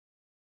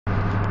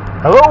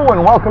Hello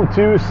and welcome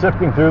to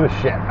Sifting Through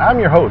the Shit. I'm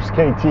your host,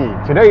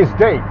 KT. Today's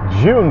date,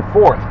 June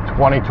 4th,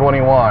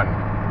 2021.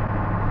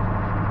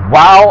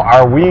 Wow,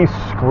 are we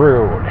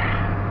screwed.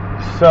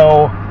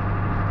 So,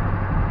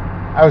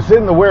 I was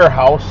in the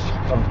warehouse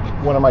of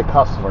one of my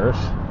customers,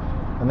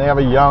 and they have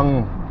a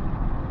young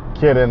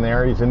kid in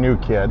there. He's a new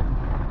kid.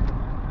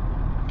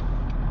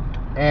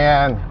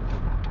 And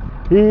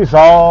he's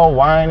all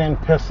whining,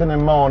 pissing,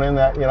 and moaning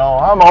that,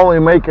 I'm only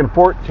making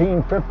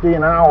 $14.50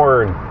 an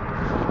hour, and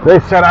they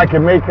said I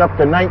could make up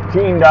to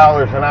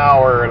 $19 an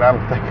hour, and I'm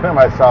thinking to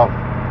myself,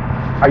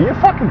 are you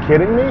fucking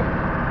kidding me?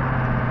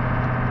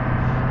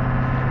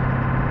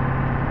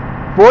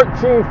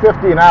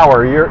 $14.50 an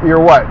hour, you're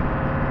what,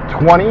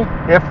 20,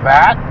 if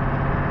that?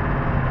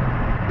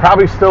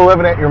 Probably still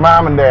living at your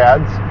mom and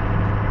dad's.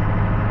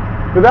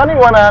 But then he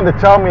went on to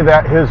tell me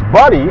that his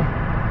buddy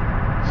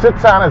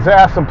sits on his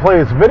ass and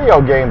plays video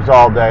games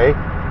all day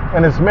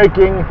and is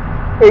making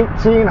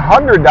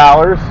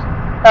 $1,800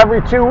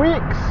 every 2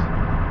 weeks.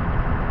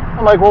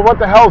 I'm like, well, what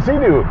the hell does he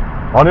do?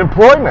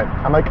 Unemployment.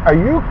 I'm like, are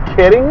you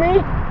kidding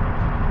me?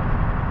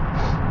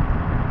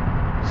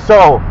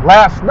 So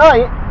last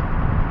night,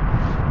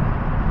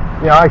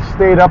 I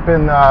stayed up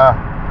in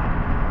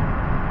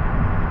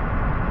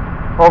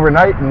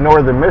overnight in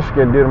northern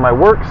Michigan due to my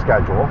work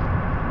schedule,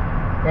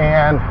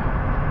 and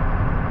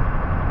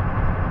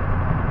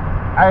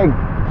I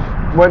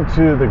went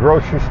to the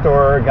grocery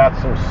store, got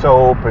some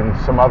soap and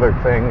some other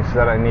things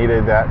that I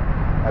needed that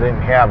I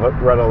didn't have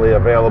readily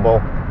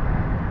available.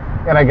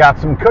 And I got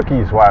some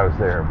cookies while I was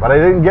there. But I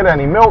didn't get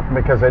any milk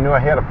because I knew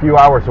I had a few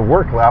hours of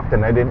work left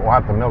and I didn't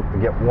want the milk to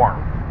get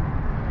warm.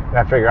 And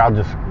I figured I'll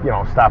just,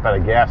 stop at a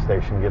gas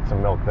station and get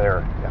some milk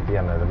there at the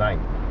end of the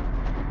night.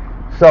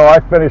 So I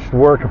finished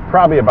work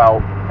probably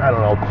about,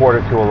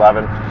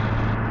 11:15.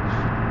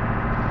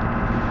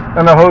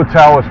 And the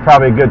hotel was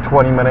probably a good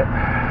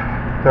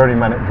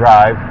 30-minute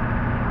drive.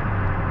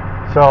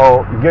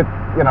 So get,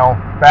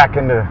 back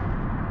into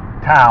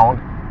town.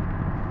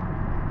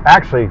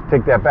 Actually,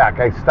 take that back.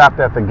 I stopped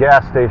at the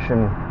gas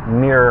station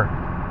near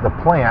the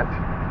plant.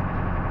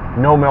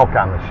 No milk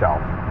on the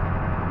shelf.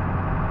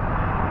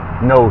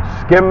 No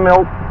skim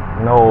milk.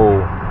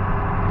 No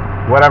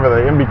whatever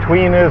the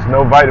in-between is.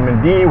 No vitamin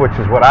D, which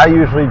is what I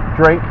usually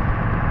drink.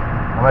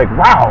 I'm like,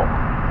 wow,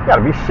 you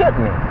gotta be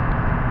shitting me.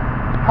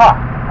 Huh.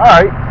 All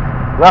right.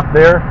 Left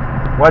there.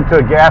 Went to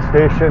a gas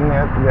station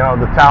at,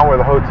 the town where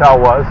the hotel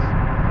was.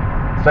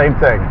 Same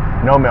thing.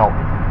 No milk.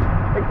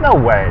 Like, no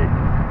way.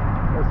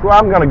 Well,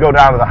 I'm going to go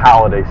down to the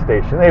Holiday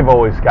Station. They've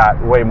always got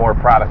way more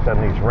product than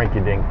these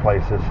rinky-dink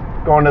places.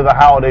 Going to the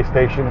Holiday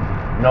Station,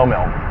 no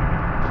milk.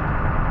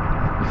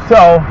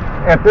 So,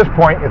 at this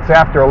point, it's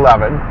after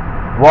 11.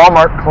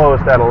 Walmart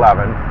closed at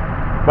 11.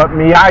 But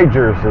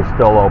Meijers is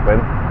still open.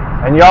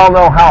 And y'all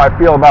know how I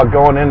feel about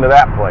going into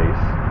that place.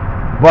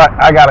 But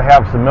I got to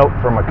have some milk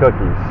for my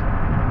cookies.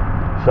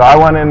 So I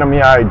went into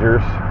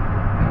Meijers.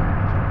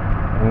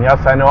 And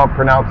yes, I know I'm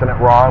pronouncing it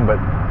wrong, but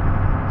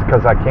it's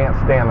because I can't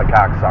stand the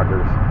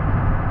cocksuckers.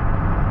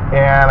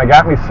 And I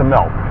got me some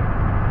milk.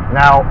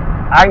 Now,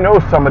 I know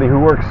somebody who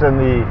works in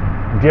the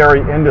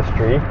dairy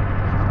industry,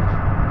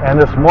 and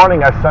this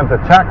morning I sent a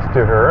text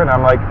to her, and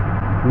I'm like,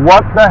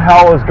 what the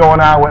hell is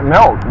going on with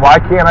milk? Why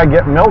can't I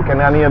get milk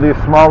in any of these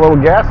small little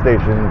gas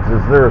stations?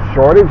 Is there a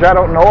shortage I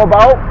don't know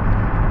about?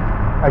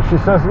 And she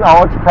says,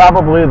 no, it's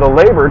probably the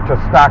labor to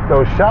stock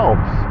those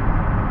shelves.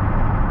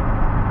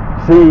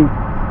 See,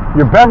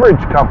 your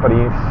beverage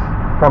companies,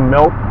 from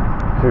milk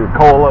to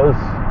colas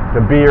to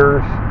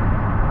beers,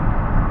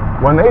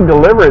 when they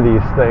deliver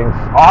these things,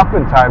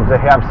 oftentimes they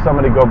have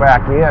somebody go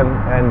back in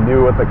and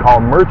do what they call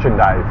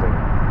merchandising,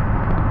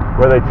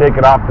 where they take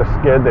it off the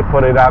skid, they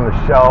put it on the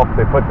shelf,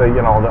 they put the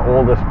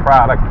oldest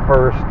product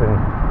first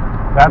and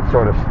that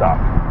sort of stuff.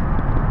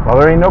 Well,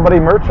 there ain't nobody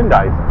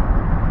merchandising.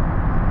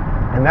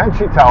 And then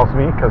she tells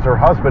me, because her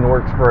husband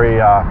works for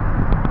a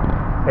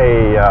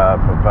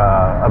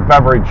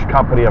beverage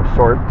company of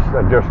sorts,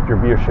 a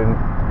distribution,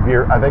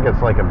 beer, I think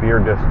it's like a beer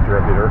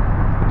distributor.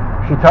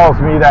 She tells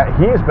me that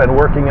he's been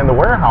working in the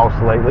warehouse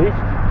lately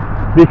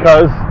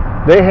because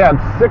they had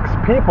 6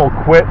 people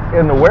quit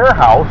in the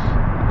warehouse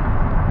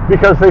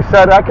because they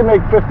said, I can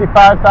make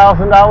 $55,000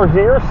 a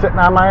year sitting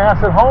on my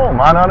ass at home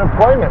on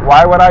unemployment.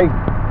 Why would I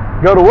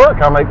go to work?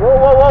 I'm like, whoa.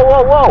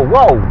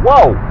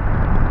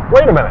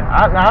 Wait a minute.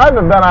 I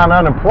haven't been on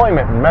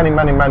unemployment in many,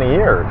 many, many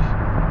years.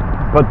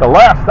 But the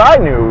last I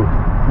knew,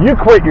 you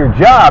quit your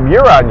job,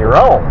 you're on your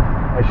own.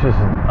 It's just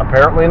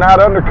apparently not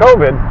under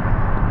COVID.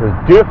 There's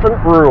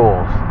different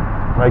rules.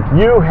 Like,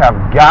 you have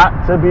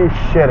got to be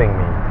shitting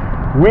me.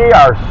 We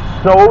are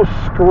so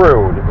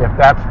screwed if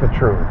that's the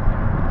truth.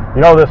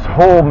 This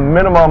whole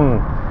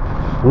minimum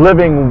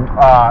living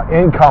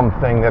income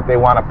thing that they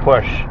want to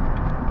push,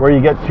 where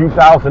you get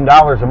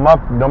 $2,000 a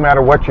month no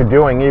matter what you're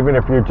doing, even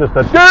if you're just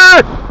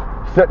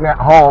sitting at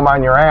home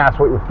on your ass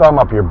with your thumb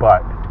up your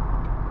butt.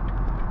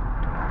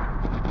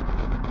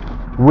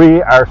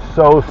 We are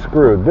so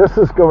screwed. This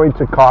is going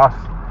to cause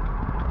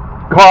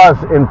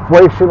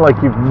inflation like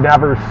you've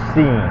never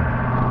seen.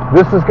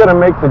 This is going to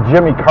make the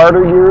Jimmy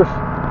Carter years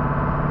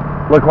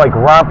look like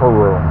romper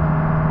room.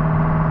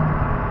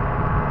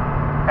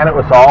 And it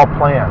was all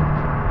planned.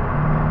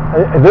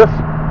 This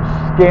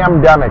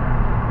scamdemic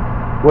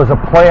was a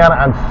plan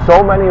on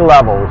so many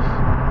levels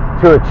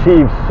to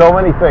achieve so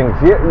many things.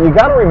 You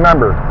got to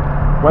remember,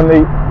 when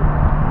the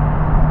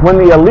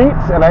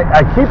elites, and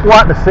I keep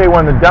wanting to say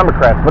when the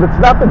Democrats, but it's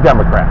not the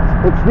Democrats,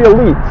 it's the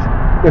elites.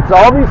 It's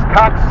all these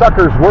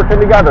cocksuckers working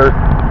together,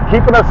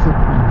 keeping us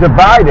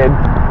divided,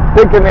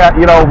 thinking that,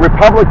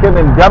 Republican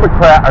and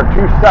Democrat are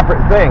two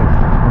separate things.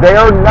 They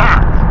are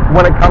not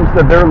when it comes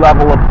to their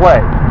level of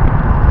play.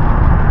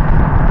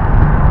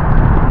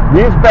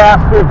 These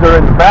bastards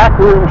are in the back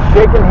room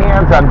shaking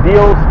hands on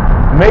deals,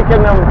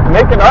 making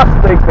us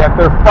think that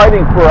they're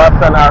fighting for us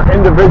on our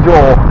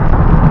individual,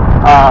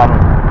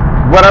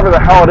 whatever the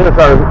hell it is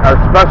our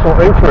special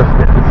interest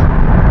is.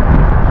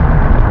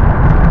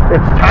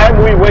 It's time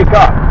we wake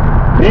up.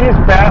 These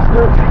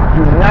bastards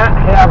do not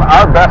have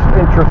our best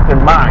interest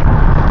in mind.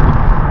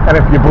 And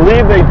if you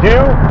believe they do,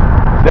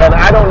 then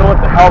I don't know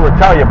what the hell to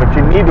tell you, but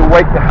you need to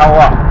wake the hell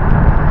up.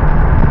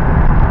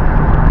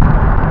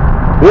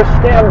 This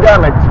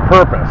scamdemic's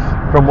purpose,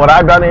 from what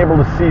I've been able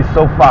to see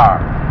so far,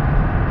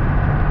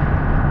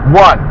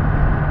 one,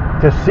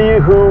 to see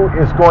who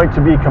is going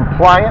to be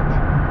compliant,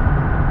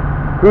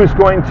 who's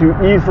going to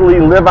easily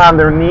live on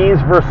their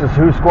knees versus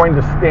who's going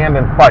to stand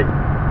and fight.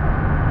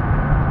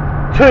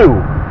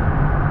 Two,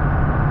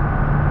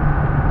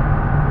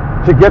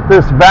 to get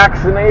this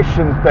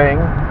vaccination thing,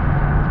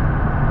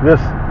 this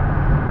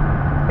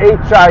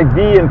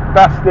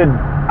HIV-infested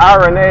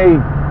RNA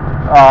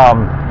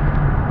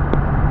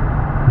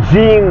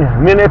gene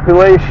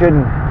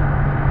manipulation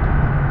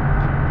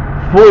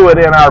fluid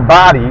in our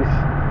bodies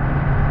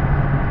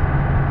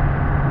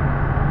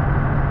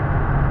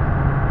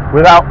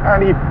without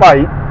any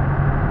fight.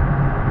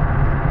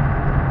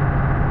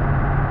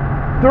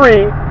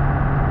 Three,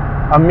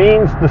 a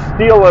means to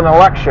steal an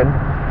election.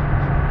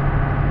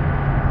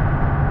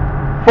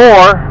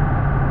 Four,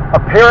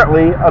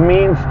 apparently a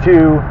means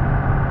to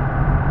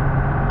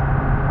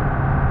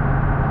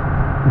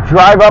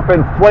drive up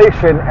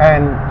inflation,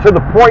 and to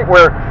the point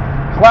where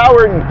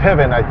Cloward and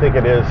Piven, I think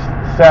it is,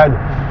 said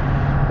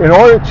in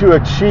order to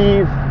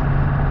achieve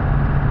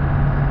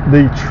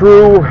the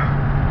true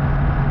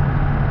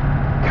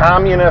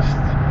communist,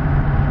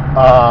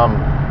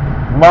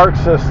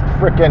 Marxist,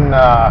 frickin'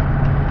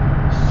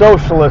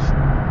 socialist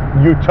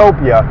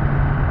utopia,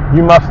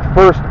 you must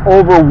first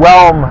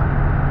overwhelm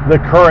the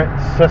current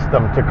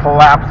system to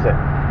collapse it,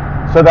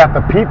 so that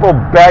the people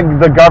beg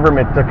the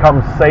government to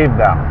come save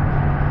them.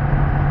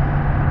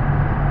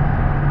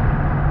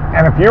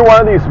 And if you're one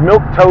of these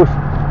milquetoast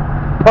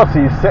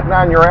pussies sitting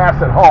on your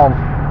ass at home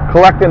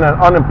collecting an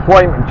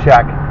unemployment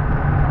check,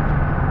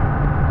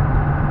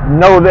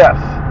 know this.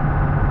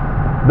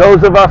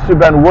 Those of us who've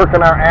been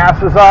working our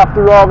asses off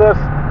through all this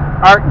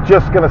aren't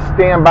just going to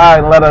stand by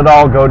and let it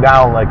all go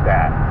down like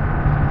that.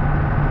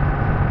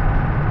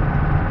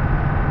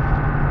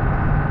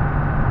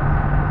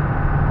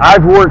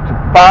 I've worked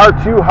far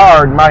too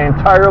hard my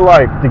entire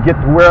life to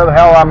get to where the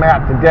hell I'm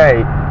at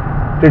today,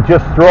 to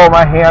just throw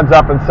my hands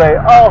up and say,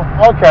 oh,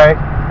 okay,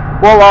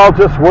 well, I'll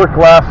just work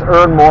less,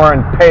 earn more,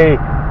 and pay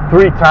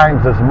 3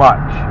 times as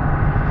much.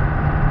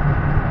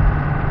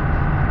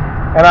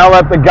 And I'll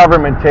let the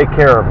government take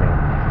care of me.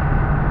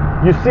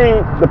 You see,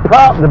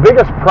 the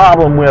biggest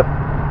problem with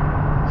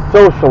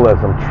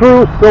socialism,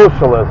 true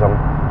socialism,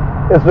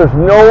 is there's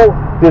no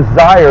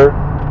desire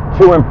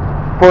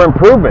for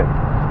improvement.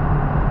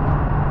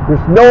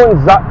 There's no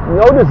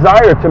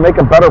desire to make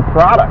a better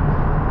product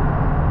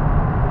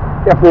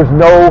if there's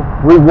no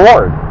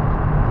reward.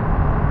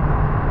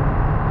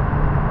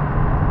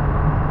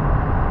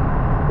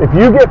 If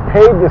you get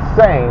paid the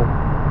same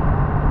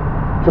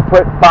to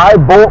put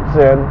 5 bolts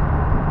in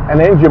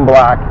an engine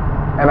block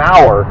an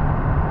hour,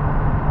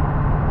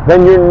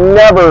 then you're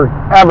never,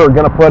 ever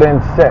going to put in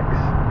 6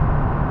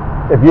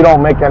 if you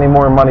don't make any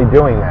more money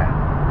doing that.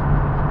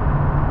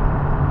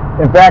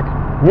 In fact,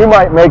 you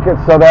might make it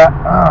so that,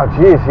 a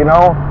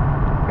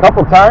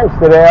couple times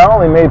today I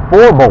only made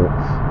 4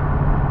 bolts.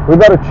 We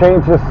better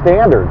change the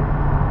standard.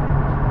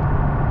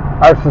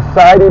 Our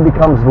society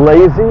becomes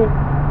lazy.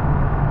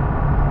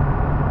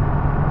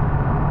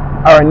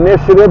 Our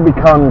initiative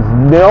becomes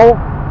nil.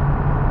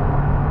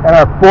 And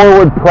our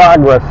forward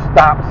progress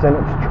stops in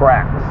its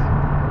tracks.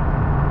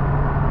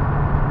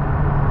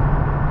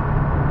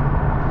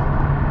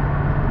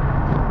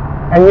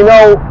 And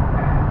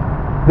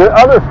the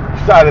other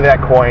side of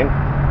that coin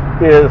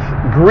is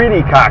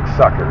greedy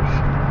cocksuckers.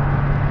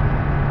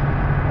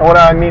 And what do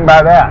I mean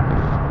by that?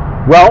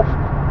 Well,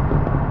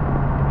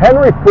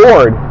 Henry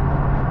Ford,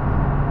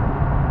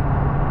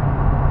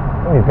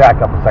 let me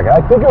back up a second.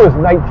 I think it was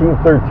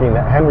 1913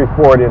 that Henry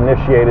Ford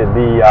initiated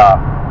the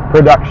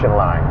production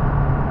line.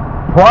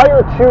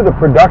 Prior to the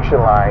production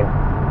line,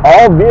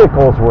 all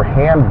vehicles were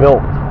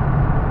hand-built.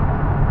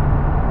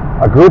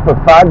 A group of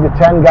 5 to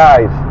 10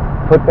 guys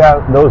put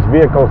those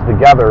vehicles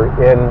together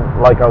in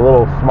like a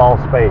little small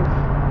space.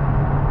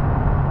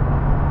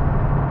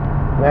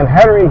 And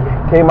Henry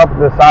came up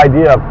with this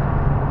idea of,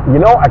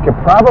 I could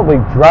probably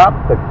drop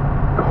the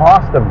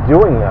cost of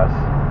doing this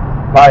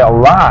by a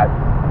lot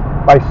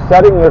by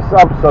setting this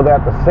up so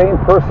that the same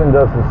person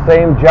does the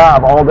same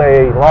job all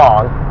day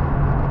long.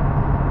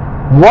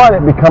 One,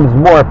 it becomes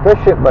more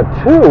efficient, but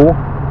two,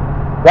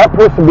 that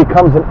person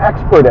becomes an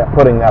expert at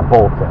putting that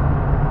bolt in.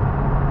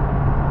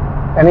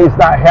 And he's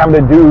not having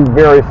to do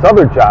various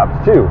other jobs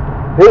too.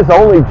 His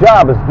only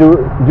job is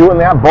doing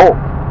that bolt.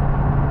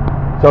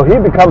 So he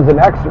becomes an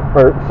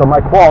expert, so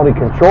my quality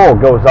control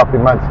goes up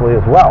immensely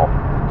as well.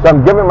 So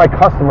I'm giving my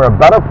customer a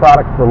better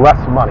product for less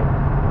money.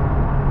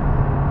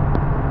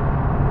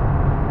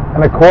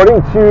 And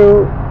according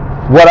to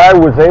what I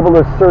was able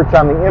to search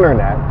on the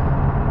internet,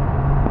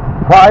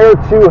 prior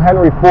to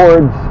Henry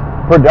Ford's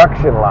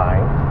production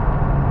line,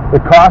 the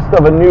cost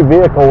of a new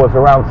vehicle was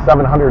around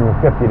 $750.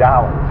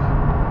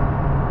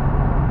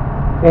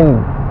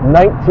 In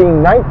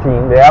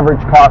 1919, the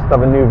average cost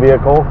of a new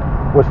vehicle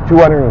was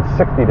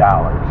 $260.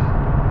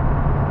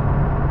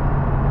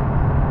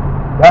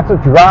 That's a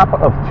drop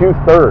of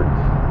 2/3.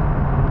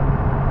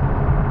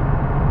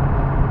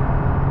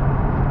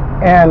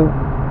 And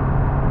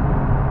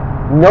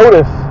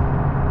notice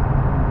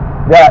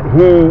that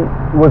he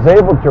was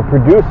able to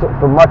produce it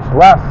for much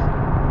less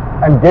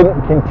and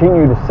didn't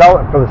continue to sell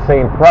it for the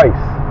same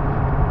price.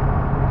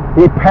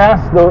 He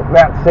passed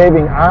that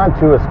saving on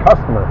to his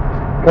customer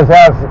because,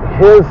 as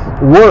his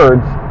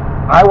words,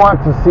 I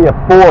want to see a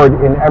Ford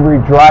in every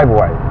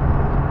driveway.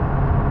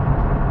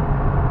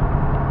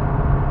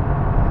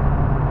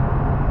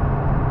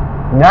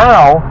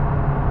 Now,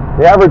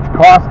 the average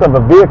cost of a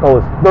vehicle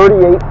is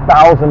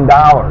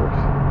 $38,000.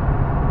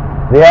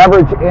 The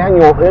average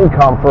annual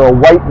income for a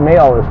white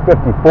male is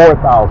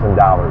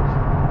 $54,000.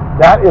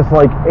 That is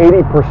like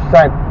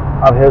 80%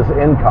 of his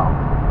income.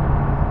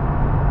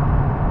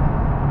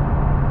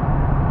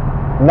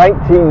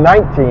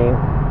 1919,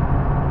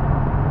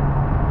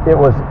 it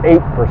was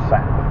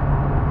 8%.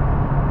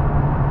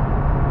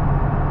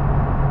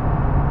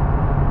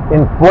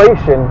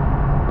 Inflation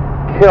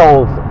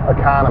kills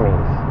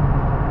economies.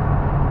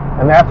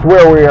 And that's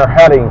where we are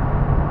heading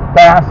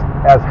fast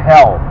as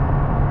hell.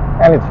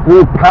 And it's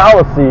through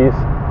policies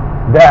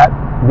that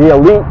the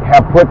elite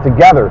have put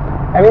together.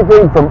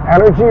 Anything from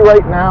energy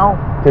right now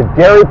to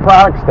dairy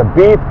products to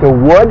beef to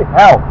wood.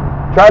 Hell,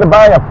 try to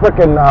buy a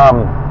frickin'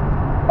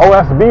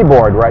 OSB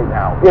board right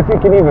now, if you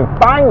can even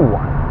find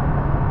one.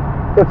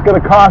 It's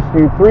going to cost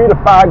you 3 to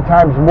 5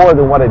 times more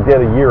than what it did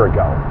a year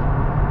ago.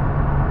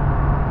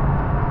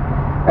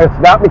 And it's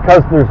not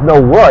because there's no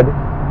wood.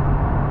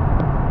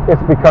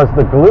 It's because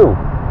the glue.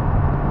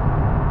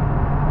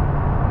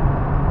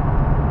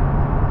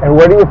 And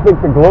where do you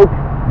think the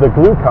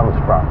glue comes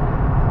from?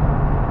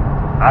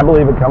 I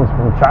believe it comes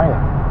from China.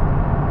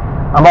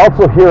 I'm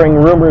also hearing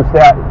rumors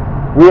that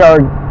we are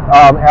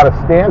at a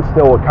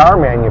standstill with car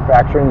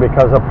manufacturing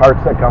because of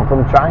parts that come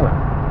from China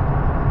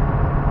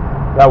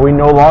that we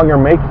no longer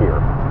make here.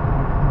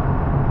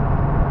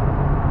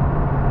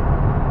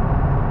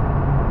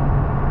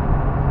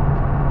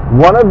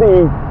 One of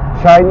the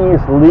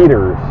Chinese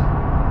leaders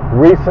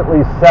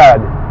recently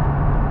said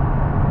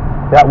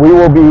that we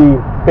will be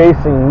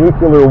facing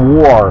nuclear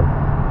war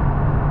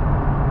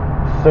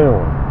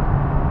soon.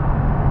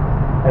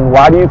 And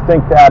why do you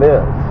think that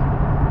is?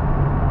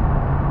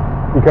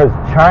 Because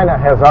China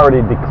has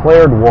already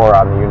declared war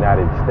on the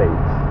United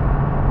States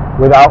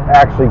without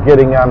actually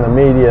getting on the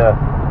media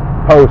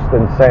post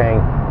and saying,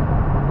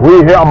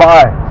 we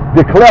hereby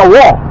declare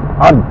war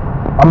on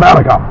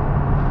America.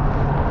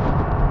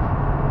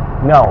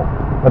 No.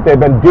 What they've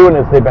been doing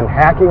is they've been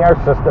hacking our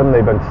system,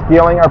 they've been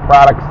stealing our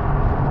products,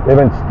 they've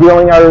been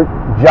stealing our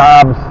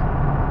jobs,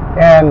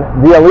 and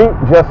the elite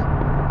just,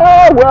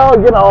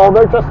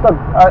 they're just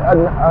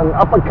an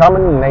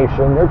up-and-coming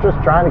nation. They're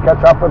just trying to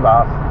catch up with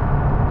us.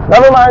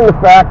 Never mind the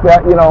fact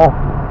that,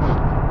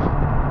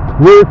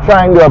 we're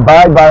trying to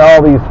abide by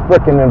all these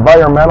frickin'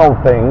 environmental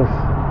things.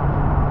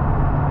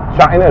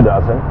 China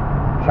doesn't.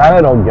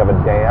 China don't give a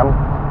damn.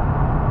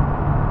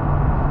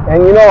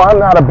 And I'm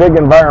not a big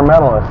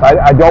environmentalist.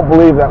 I don't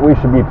believe that we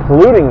should be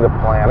polluting the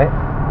planet,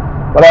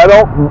 but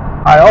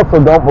I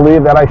also don't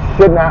believe that I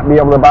should not be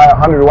able to buy a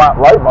 100-watt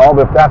light bulb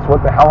if that's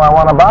what the hell I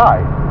want to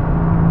buy.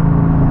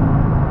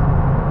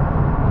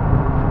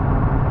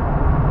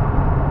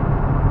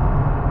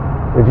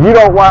 If you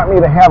don't want me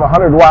to have a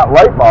 100-watt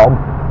light bulb,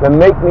 then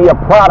make me a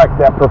product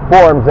that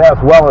performs as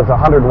well as a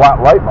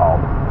 100-watt light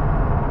bulb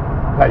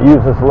that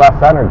uses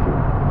less energy.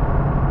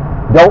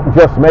 Don't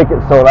just make it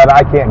so that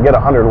I can't get a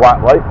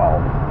 100-watt light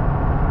bulb.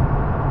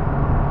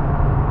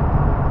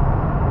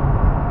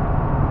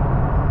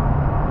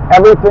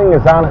 Everything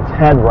is on its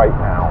head right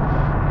now.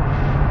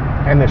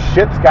 And the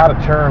shit's got to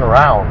turn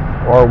around,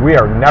 or we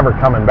are never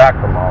coming back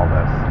from all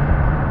this.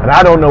 And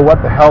I don't know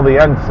what the hell the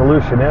end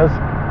solution is,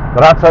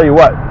 but I'll tell you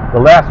what, the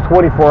last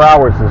 24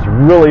 hours has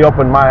really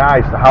opened my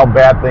eyes to how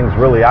bad things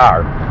really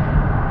are.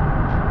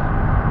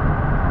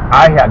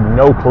 I had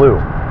no clue.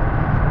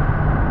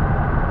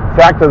 The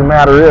fact of the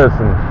matter is,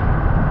 and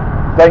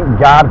thank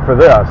God for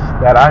this,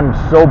 that I'm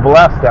so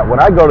blessed that when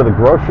I go to the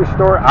grocery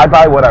store, I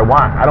buy what I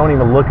want. I don't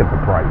even look at the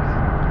price.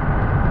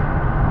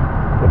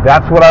 If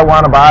that's what I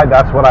want to buy,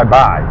 that's what I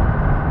buy.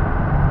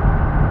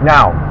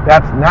 Now,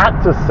 that's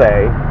not to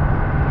say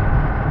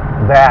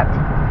that,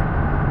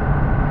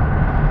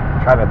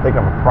 I'm trying to think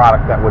of a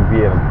product that would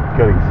be a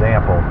good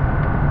example.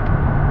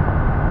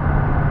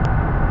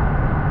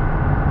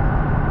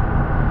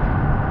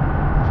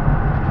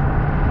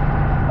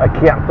 I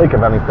can't think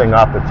of anything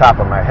off the top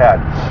of my head.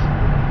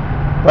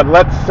 But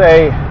let's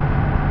say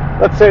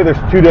there's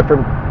two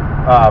different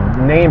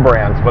name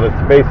brands, but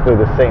it's basically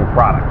the same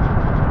product.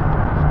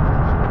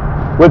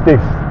 With the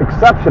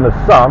exception of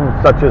some,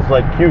 such as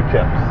like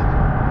Q-tips.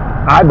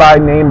 I buy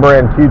name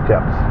brand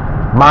Q-tips.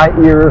 My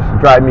ears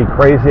drive me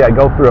crazy. I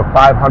go through a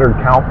 500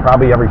 count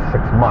probably every 6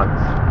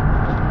 months.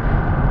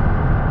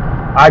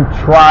 I've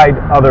tried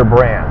other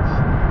brands.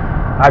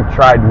 I've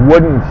tried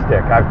wooden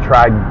stick. I've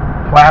tried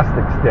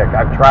plastic stick.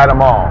 I've tried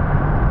them all.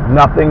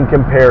 Nothing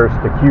compares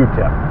to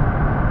Q-tip.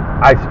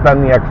 I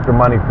spend the extra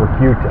money for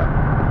Q-tip.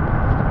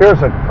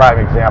 Here's a prime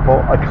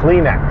example, a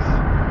Kleenex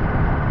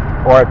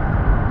or a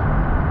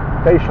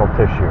facial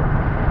tissue.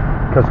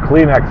 Because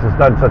Kleenex has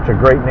done such a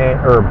great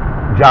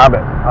job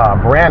at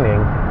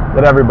branding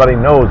that everybody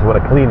knows what a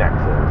Kleenex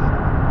is.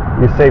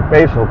 You say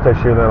facial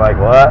tissue, they're like,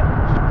 what?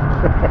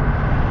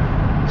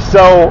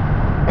 So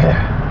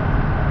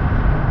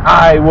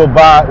I will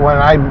buy, when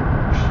I'm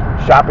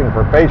shopping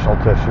for facial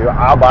tissue,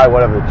 I'll buy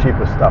whatever the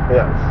cheapest stuff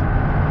is.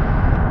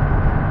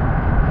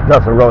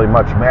 Doesn't really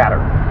much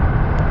matter.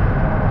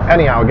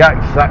 Anyhow, I got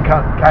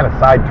kind of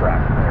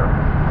sidetracked there.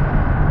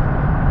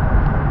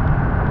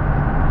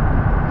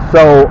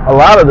 So a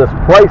lot of this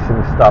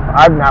pricing stuff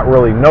I've not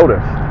really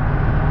noticed.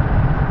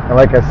 And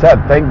like I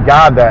said, thank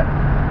God that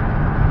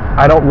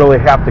I don't really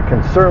have to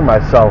concern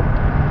myself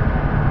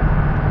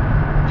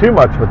too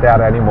much with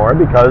that anymore,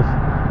 because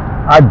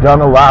I've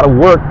done a lot of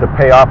work to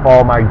pay off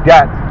all my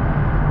debt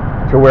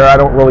to where I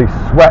don't really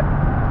sweat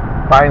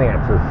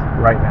finances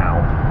right now.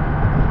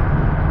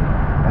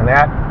 And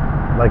that,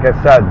 like I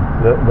said,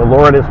 the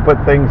Lord has put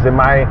things in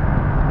my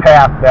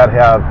path that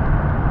have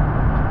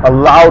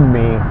allowed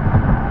me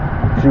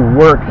to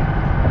work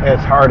as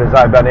hard as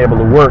I've been able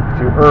to work,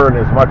 to earn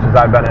as much as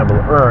I've been able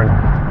to earn,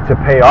 to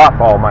pay off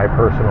all my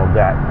personal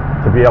debt,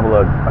 to be able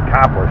to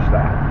accomplish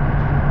that.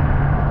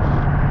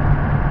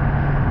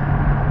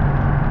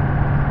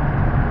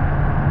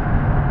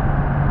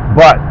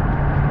 But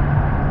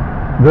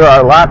there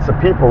are lots of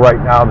people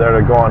right now that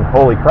are going,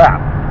 holy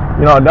crap.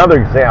 You know, another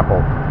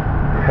example,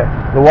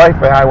 the wife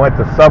and I went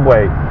to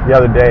Subway the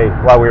other day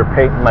while we were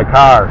painting my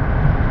car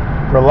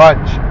for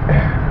lunch.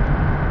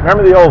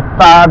 Remember the old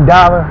 $5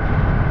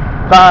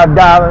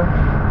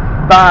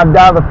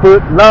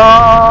 foot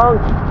long?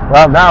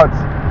 Well, now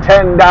it's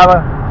 $10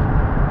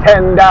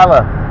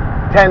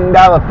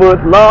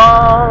 foot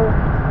long.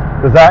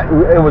 Because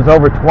it was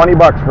over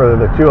 $20 for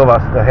the two of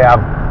us to have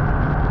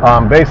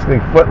basically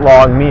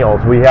foot-long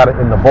meals. We had it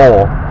in the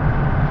bowl.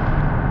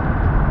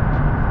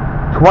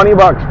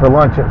 $20 for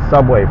lunch at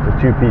Subway for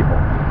two people.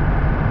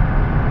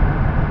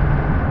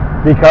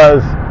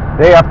 Because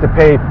they have to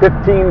pay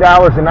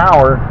 $15 an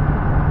hour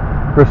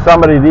for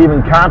somebody to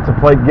even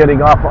contemplate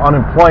getting off of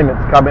unemployment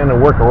to come in and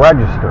work a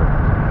register.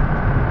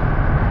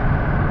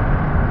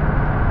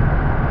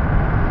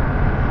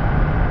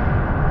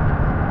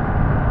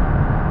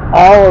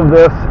 All of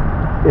this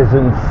is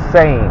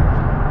insane.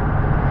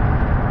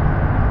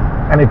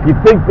 And if you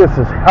think this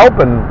is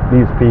helping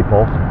these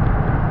people,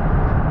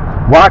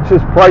 watch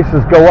as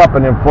prices go up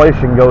and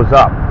inflation goes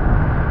up.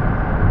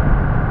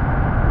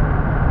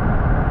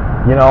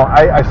 You know,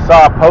 I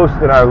saw a post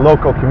in our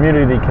local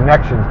community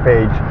connections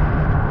page.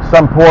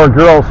 Some poor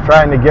girl's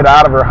trying to get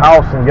out of her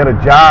house and get a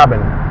job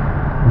and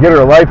get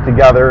her life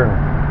together,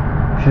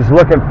 and she's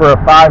looking for a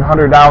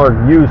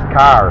 $500 used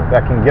car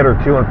that can get her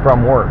to and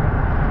from work.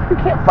 You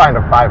can't find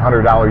a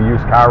 $500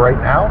 used car right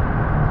now.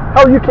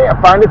 Hell, you can't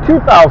find a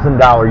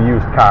 $2,000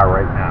 used car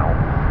right now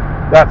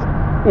that's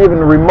even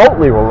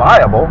remotely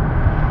reliable.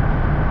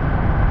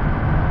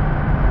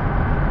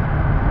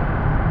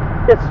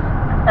 It's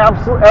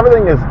absolutely,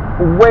 everything is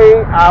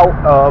way out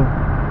of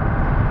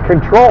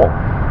control.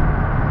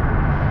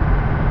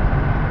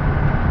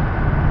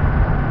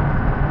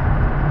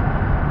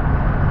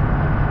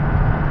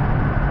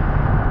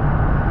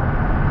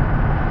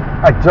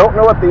 I don't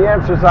know what the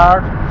answers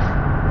are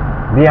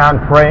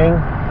beyond praying.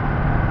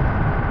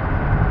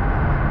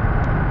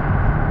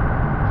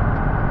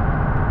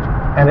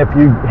 And if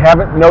you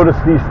haven't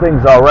noticed these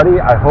things already,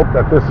 I hope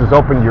that this has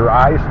opened your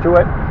eyes to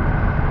it.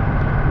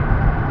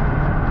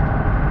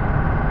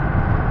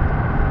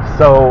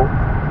 So,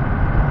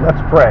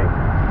 let's pray.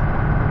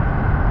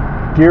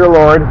 Dear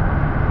Lord,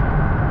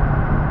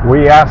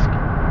 we ask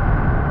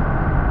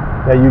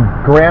that you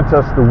grant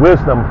us the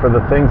wisdom for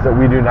the things that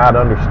we do not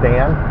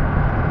understand,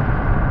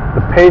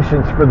 the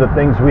patience for the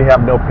things we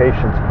have no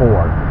patience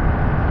for.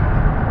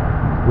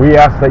 We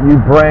ask that you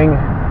bring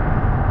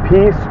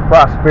peace,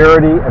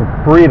 prosperity, and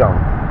freedom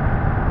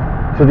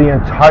to the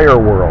entire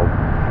world.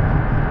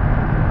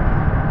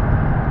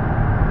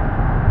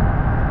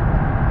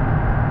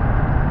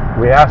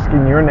 We ask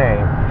in your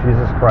name,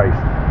 Jesus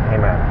Christ.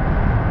 Amen.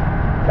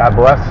 God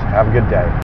bless. Have a good day.